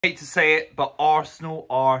Hate to say it, but Arsenal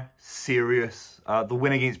are serious. The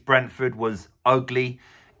win against Brentford was ugly.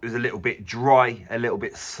 It was a little bit dry, a little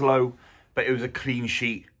bit slow, but it was a clean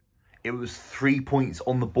sheet. It was 3 points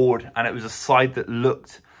on the board, and it was a side that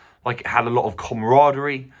looked like it had a lot of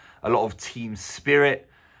camaraderie, a lot of team spirit.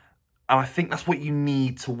 And I think that's what you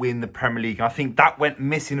need to win the Premier League. And I think that went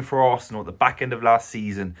missing for Arsenal at the back end of last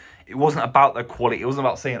season. It wasn't about their quality. It wasn't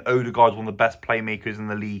about saying Odegaard's one of the best playmakers in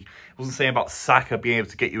the league. It wasn't saying about Saka being able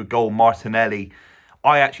to get you a goal, Martinelli.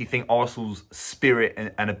 I actually think Arsenal's spirit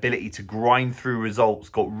and ability to grind through results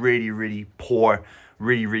got really, really poor,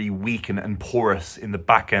 really weak and porous in the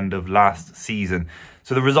back end of last season.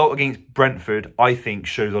 So the result against Brentford, I think,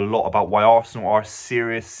 shows a lot about why Arsenal are a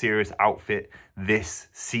serious outfit this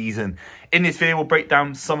season. In this video, we'll break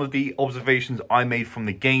down some of the observations I made from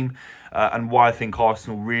the game and why I think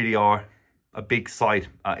Arsenal really are a big side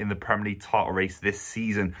in the Premier League title race this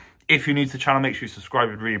season. If you're new to the channel, make sure you subscribe.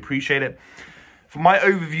 I'd really appreciate it. For my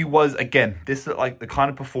overview was, again, this looked like the kind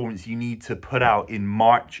of performance you need to put out in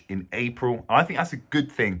March, in April. And I think that's a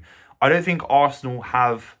good thing. I don't think Arsenal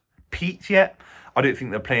have peaked yet. I don't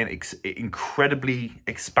think they're playing incredibly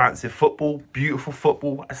expansive football, beautiful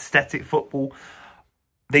football, aesthetic football.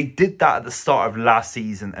 They did that at the start of last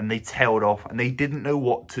season and they tailed off and they didn't know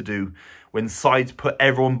what to do when sides put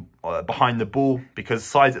everyone behind the ball, because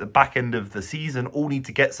sides at the back end of the season all need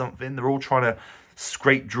to get something. They're all trying to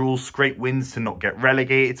scrape draws, scrape wins to not get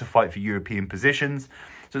relegated, to fight for European positions.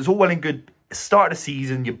 So it's all well and good. Start of the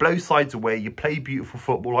season, you blow sides away, you play beautiful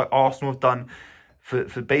football like Arsenal have done for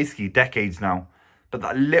basically decades now. But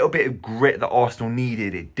that little bit of grit that Arsenal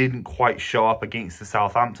needed, it didn't quite show up against the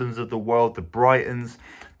Southamptons of the world, the Brightons,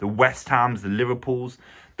 the West Hams, the Liverpools.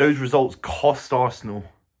 Those results cost Arsenal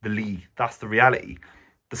the league. That's the reality.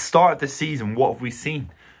 The start of the season, what have we seen?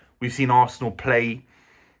 We've seen Arsenal play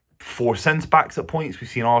 4 centre-backs at points. We've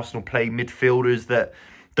seen Arsenal play midfielders that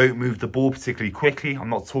don't move the ball particularly quickly. I'm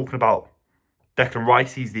not talking about Declan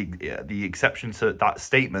Rice. He's the exception to that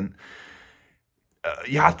statement.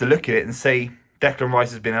 You have to look at it and say, Declan Rice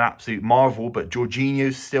has been an absolute marvel, but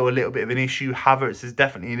Jorginho's still a little bit of an issue. Havertz is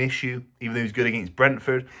definitely an issue, even though he's good against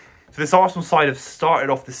Brentford. So this Arsenal side have started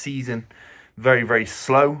off the season very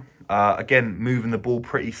slow. Again, moving the ball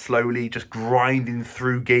pretty slowly, just grinding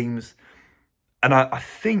through games. And I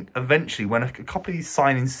think eventually, when a couple of these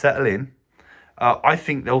signings settle in, I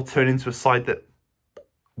think they'll turn into a side that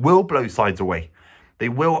will blow sides away. They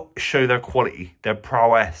will show their quality, their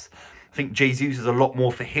prowess. I think Jesus is a lot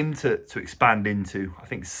more for him to expand into. I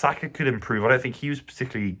think Saka could improve. I don't think he was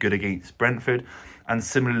particularly good against Brentford. And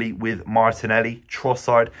similarly with Martinelli,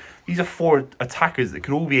 Trossard. These are 4 attackers that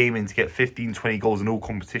could all be aiming to get 15, 20 goals in all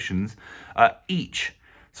competitions each.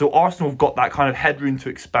 So Arsenal have got that kind of headroom to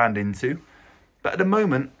expand into. But at the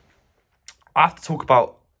moment, I have to talk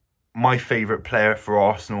about my favourite player for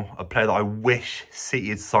Arsenal, a player that I wish City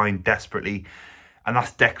had signed desperately, and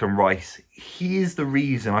that's Declan Rice. He is the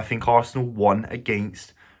reason I think Arsenal won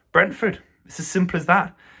against Brentford. It's as simple as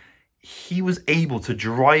that. He was able to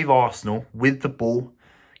drive Arsenal with the ball.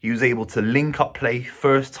 He was able to link up play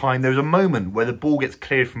first time. There was a moment where the ball gets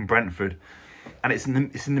cleared from Brentford, and it's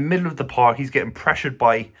in the middle of the park. He's getting pressured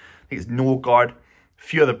by, I think it's Norgard, a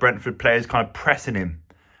few other Brentford players kind of pressing him.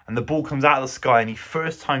 And the ball comes out of the sky and he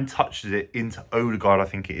first time touches it into Odegaard, I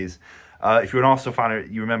think it is. If you're an Arsenal fan,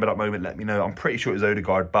 you remember that moment, let me know. I'm pretty sure it was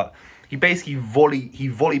Odegaard, but he basically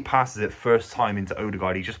volley passes it first time into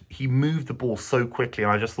Odegaard. He moved the ball so quickly,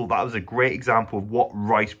 and I just thought that was a great example of what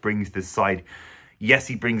Rice brings to this side. Yes,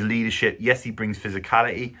 he brings leadership. Yes, he brings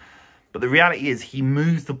physicality. But the reality is he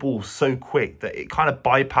moves the ball so quick that it kind of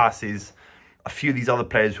bypasses a few of these other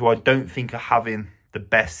players who I don't think are having the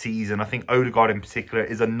best season. I think Odegaard in particular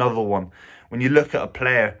is another one. When you look at a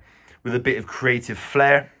player with a bit of creative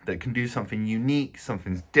flair that can do something unique,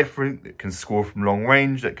 something different, that can score from long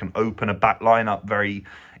range, that can open a back line up very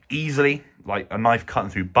easily, like a knife cutting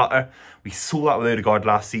through butter. We saw that with Odegaard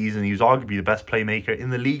last season. He was arguably the best playmaker in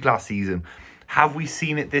the league last season. Have we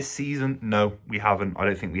seen it this season? No, we haven't. I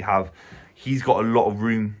don't think we have. He's got a lot of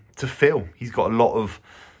room to fill. He's got a lot of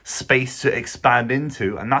space to expand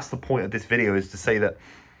into, and that's the point of this video, is to say that,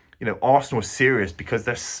 you know, Arsenal is serious because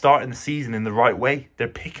they're starting the season in the right way. They're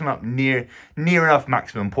picking up near enough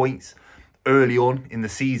maximum points early on in the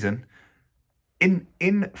season.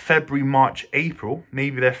 In February, March, April,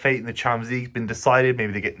 maybe their fate in the Champions League has been decided.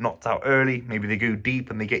 Maybe they get knocked out early. Maybe they go deep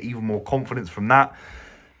and they get even more confidence from that.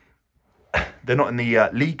 They're not in the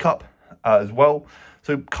League Cup as well.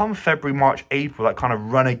 So come February, March, April, that kind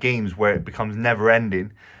of run of games where it becomes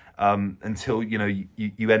never-ending until, you know,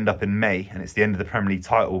 you end up in May and it's the end of the Premier League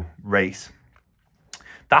title race.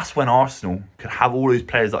 that's when Arsenal could have all those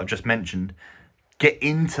players that I've just mentioned get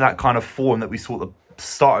into that kind of form that we saw at the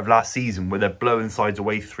start of last season, where they're blowing sides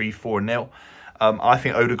away 3-4-0. I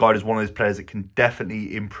think Odegaard is one of those players that can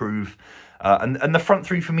definitely improve. And the front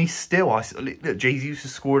three for me still, look, Jesus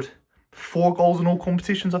has scored 4 goals in all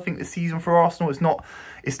competitions, I think, this season for Arsenal. It's not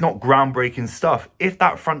groundbreaking stuff. If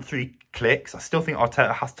that front three clicks, I still think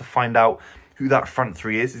Arteta has to find out who that front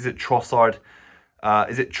three is. Is it Trossard,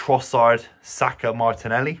 Saka,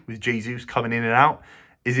 Martinelli, with Jesus coming in and out?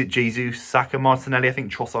 Is it Jesus, Saka, Martinelli? I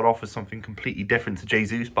think Trossard offers something completely different to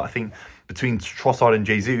Jesus, but I think between Trossard and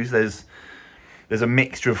Jesus, there's a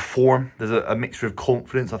mixture of form, there's a mixture of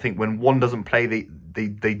confidence. I think when one doesn't play,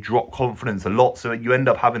 they drop confidence a lot. So you end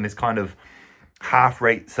up having this kind of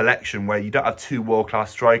half-rate selection where you don't have 2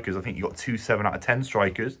 world-class strikers. I think you've got 2 7 out of 10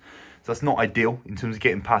 strikers. So that's not ideal in terms of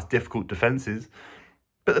getting past difficult defences.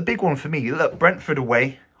 But the big one for me, look, Brentford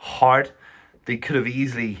away, hard. They could have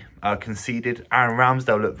easily conceded. Aaron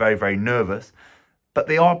Ramsdale looked very, very nervous. But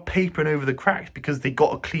they are papering over the cracks because they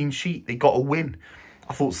got a clean sheet. They got a win.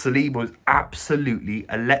 I thought Saliba was absolutely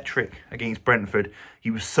electric against Brentford.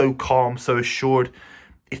 He was so calm, so assured.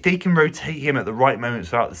 If they can rotate him at the right moments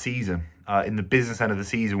throughout the season, in the business end of the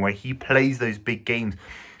season where he plays those big games,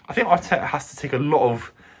 I think Arteta has to take a lot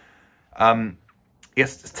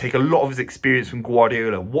of his experience from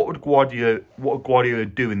Guardiola. What would Guardiola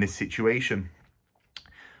do in this situation?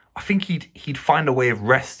 I think he'd find a way of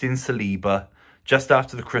resting Saliba just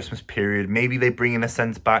after the Christmas period. Maybe they bring in a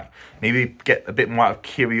centre-back. Maybe get a bit more out of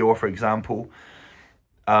Kiwior, for example.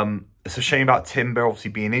 It's a shame about Timber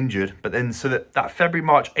obviously being injured. But then so that February,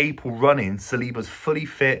 March, April run-in, Saliba's fully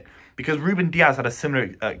fit. Because Ruben Diaz had a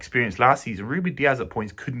similar experience last season. Ruben Diaz at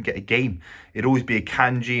points couldn't get a game. It'd always be a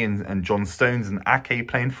Kanji and John Stones and Ake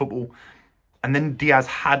playing football. And then Diaz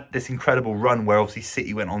had this incredible run where obviously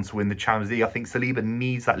City went on to win the Champions League. I think Saliba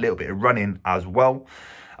needs that little bit of running as well.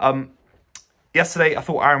 Yesterday, I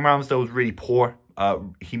thought Aaron Ramsdale was really poor.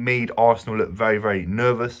 He made Arsenal look very, very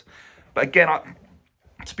nervous. But again,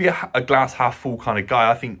 to be a glass half full kind of guy,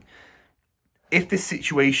 I think if this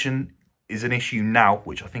situation is an issue now,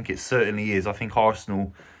 which I think it certainly is, I think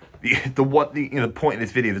Arsenal, the point of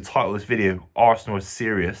this video, the title of this video, Arsenal is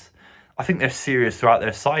serious. I think they're serious throughout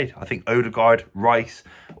their side. I think Odegaard, Rice,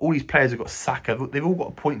 all these players have got Saka. They've all got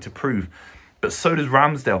a point to prove. But so does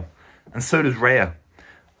Ramsdale. And so does Raya.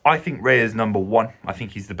 I think Raya is number 1. I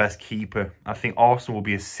think he's the best keeper. I think Arsenal will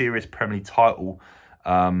be a serious Premier League title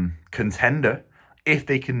contender if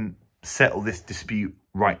they can settle this dispute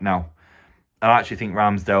right now. And I actually think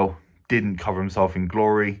Ramsdale didn't cover himself in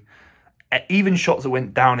glory. Even shots that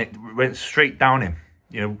went down, it went straight down him,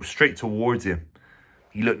 straight towards him.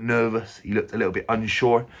 He looked nervous. He looked a little bit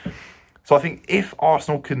unsure. So I think if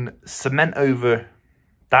Arsenal can cement over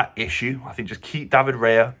that issue, I think just keep David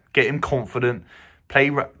Raya, get him confident, play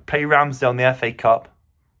Ramsdale in the FA Cup,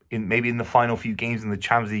 maybe in the final few games in the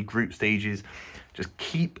Champions League group stages. Just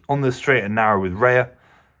keep on the straight and narrow with Raya.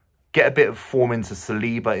 Get a bit of form into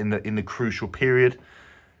Saliba in the crucial period.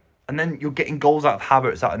 And then you're getting goals out of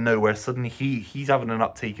Havertz out of nowhere. Suddenly he's having an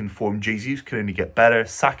uptake in form. Jesus can only get better.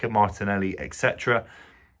 Saka, Martinelli, etc.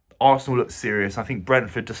 Arsenal looks serious. I think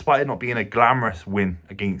Brentford, despite it not being a glamorous win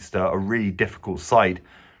against a really difficult side,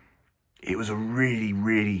 it was a really,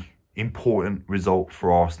 really important result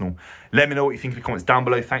for Arsenal. Let me know what you think in the comments down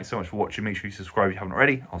below. Thanks so much for watching. Make sure you subscribe if you haven't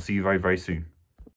already. I'll see you very, very soon.